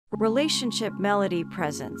Relationship melody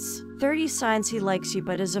presence. 30 signs he likes you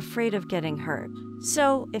but is afraid of getting hurt.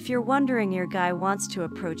 So, if you're wondering your guy wants to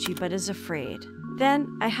approach you but is afraid,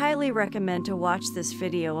 then I highly recommend to watch this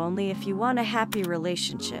video only if you want a happy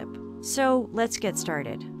relationship. So, let's get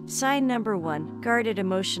started. Sign number 1, guarded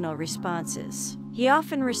emotional responses. He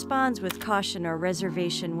often responds with caution or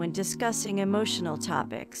reservation when discussing emotional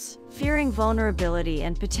topics, fearing vulnerability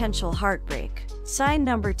and potential heartbreak. Sign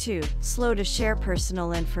number 2, slow to share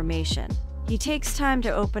personal information. He takes time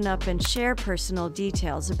to open up and share personal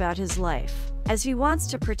details about his life, as he wants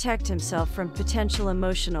to protect himself from potential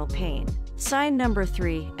emotional pain. Sign number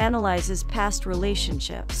 3, analyzes past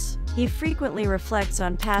relationships. He frequently reflects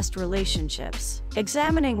on past relationships,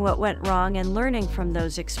 examining what went wrong and learning from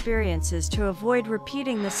those experiences to avoid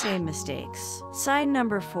repeating the same mistakes. Sign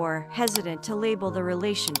number 4, hesitant to label the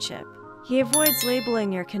relationship. He avoids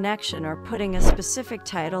labeling your connection or putting a specific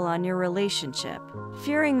title on your relationship,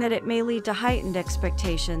 fearing that it may lead to heightened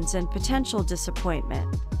expectations and potential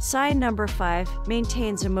disappointment. Sign number 5,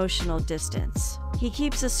 maintains emotional distance. He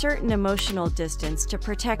keeps a certain emotional distance to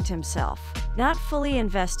protect himself, not fully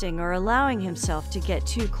investing or allowing himself to get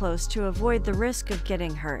too close to avoid the risk of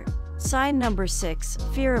getting hurt. Sign number 6,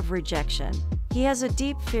 fear of rejection. He has a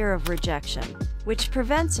deep fear of rejection, which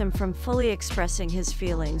prevents him from fully expressing his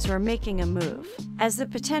feelings or making a move, as the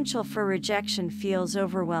potential for rejection feels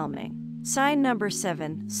overwhelming. Sign number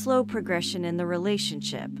 7, slow progression in the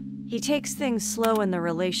relationship. He takes things slow in the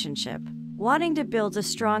relationship, wanting to build a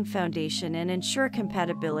strong foundation and ensure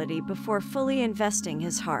compatibility before fully investing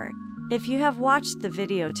his heart. If you have watched the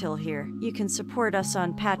video till here, you can support us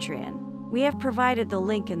on Patreon. We have provided the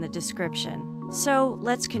link in the description. So,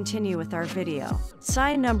 let's continue with our video.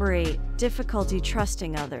 Sign number 8, difficulty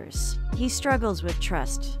trusting others. He struggles with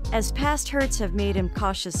trust, as past hurts have made him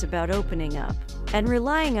cautious about opening up and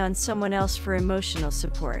relying on someone else for emotional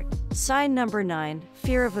support. Sign number 9,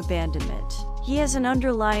 fear of abandonment. He has an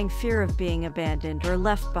underlying fear of being abandoned or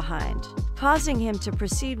left behind, causing him to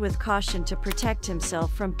proceed with caution to protect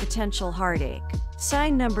himself from potential heartache.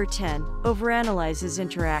 Sign number 10, overanalyzes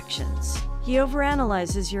interactions. He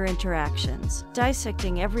overanalyzes your interactions,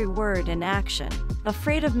 dissecting every word and action,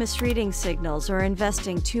 afraid of misreading signals or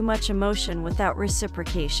investing too much emotion without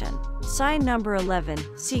reciprocation. Sign number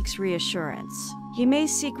 11, seeks reassurance. He may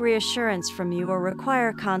seek reassurance from you or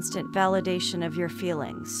require constant validation of your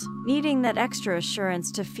feelings, needing that extra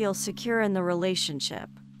assurance to feel secure in the relationship.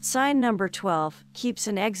 Sign number 12, keeps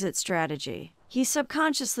an exit strategy. He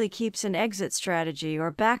subconsciously keeps an exit strategy or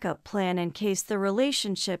backup plan in case the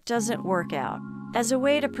relationship doesn't work out, as a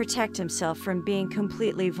way to protect himself from being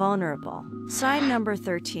completely vulnerable. Sign number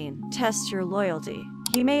 13, tests your loyalty.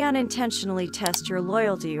 He may unintentionally test your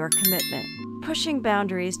loyalty or commitment, pushing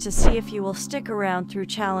boundaries to see if you will stick around through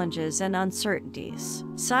challenges and uncertainties.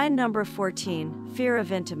 Sign number 14, fear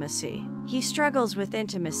of intimacy. He struggles with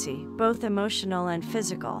intimacy, both emotional and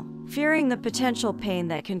physical, fearing the potential pain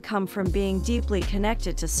that can come from being deeply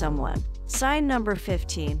connected to someone. Sign number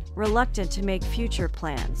 15, reluctant to make future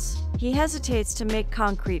plans. He hesitates to make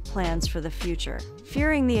concrete plans for the future,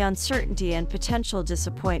 fearing the uncertainty and potential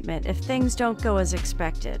disappointment if things don't go as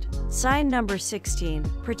expected. Sign number 16,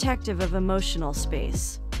 protective of emotional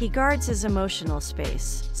space. He guards his emotional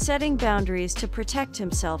space, setting boundaries to protect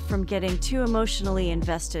himself from getting too emotionally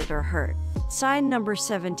invested or hurt. Sign number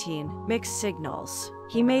 17, mixed signals.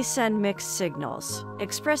 He may send mixed signals,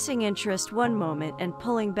 expressing interest one moment and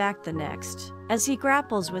pulling back the next, as he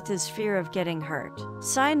grapples with his fear of getting hurt.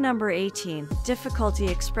 Sign number 18, difficulty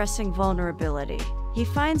expressing vulnerability. He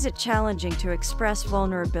finds it challenging to express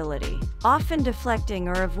vulnerability, often deflecting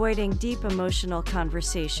or avoiding deep emotional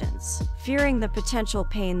conversations, fearing the potential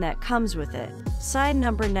pain that comes with it. Sign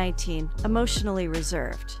number 19, emotionally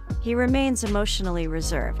reserved. He remains emotionally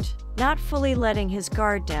reserved, not fully letting his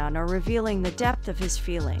guard down or revealing the depth of his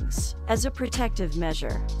feelings, as a protective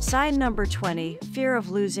measure. Sign number 20, fear of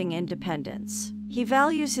losing independence. He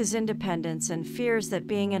values his independence and fears that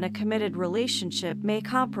being in a committed relationship may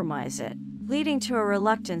compromise it, leading to a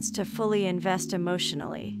reluctance to fully invest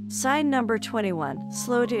emotionally. Sign number 21,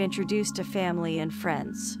 slow to introduce to family and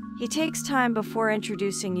friends. He takes time before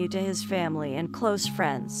introducing you to his family and close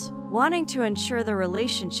friends, wanting to ensure the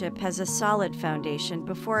relationship has a solid foundation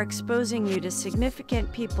before exposing you to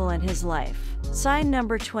significant people in his life. Sign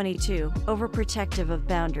number 22, overprotective of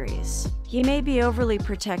boundaries. He may be overly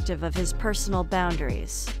protective of his personal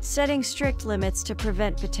boundaries, setting strict limits to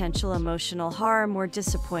prevent potential emotional harm or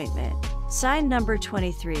disappointment. Sign number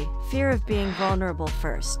 23, fear of being vulnerable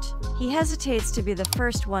first. He hesitates to be the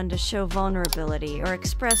first one to show vulnerability or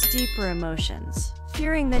express deeper emotions,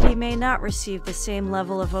 fearing that he may not receive the same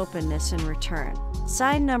level of openness in return.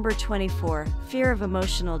 Sign number 24, fear of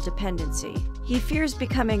emotional dependency. He fears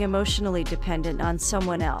becoming emotionally dependent on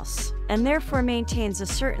someone else, and therefore maintains a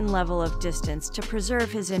certain level of distance to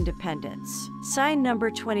preserve his independence. Sign number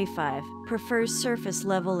 25, prefers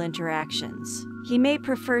surface-level interactions. He may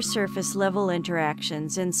prefer surface-level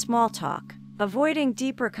interactions in small talk, avoiding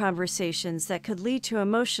deeper conversations that could lead to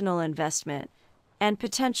emotional investment and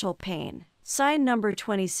potential pain. Sign number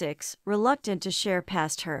 26, reluctant to share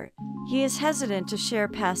past hurt. He is hesitant to share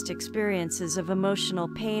past experiences of emotional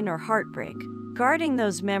pain or heartbreak, guarding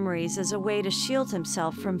those memories as a way to shield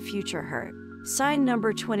himself from future hurt. Sign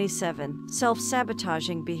number 27,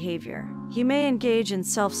 self-sabotaging behavior. He may engage in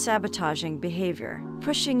self-sabotaging behavior,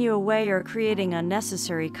 pushing you away or creating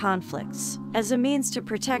unnecessary conflicts, as a means to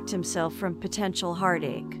protect himself from potential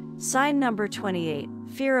heartache. Sign number 28,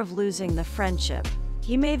 fear of losing the friendship.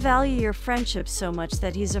 He may value your friendship so much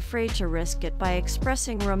that he's afraid to risk it by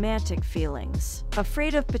expressing romantic feelings,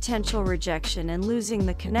 afraid of potential rejection and losing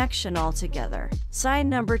the connection altogether. Sign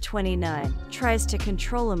number 29, tries to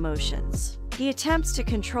control emotions. He attempts to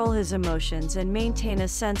control his emotions and maintain a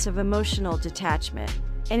sense of emotional detachment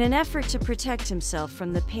in an effort to protect himself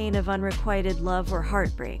from the pain of unrequited love or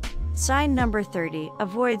heartbreak. Sign number 30,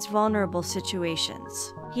 avoids vulnerable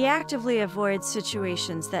situations. He actively avoids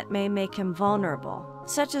situations that may make him vulnerable,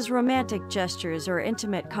 such as romantic gestures or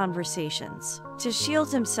intimate conversations, to shield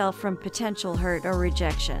himself from potential hurt or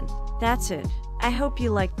rejection. That's it. I hope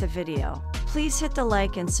you liked the video. Please hit the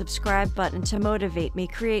like and subscribe button to motivate me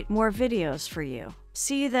create more videos for you.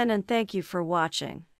 See you then and thank you for watching.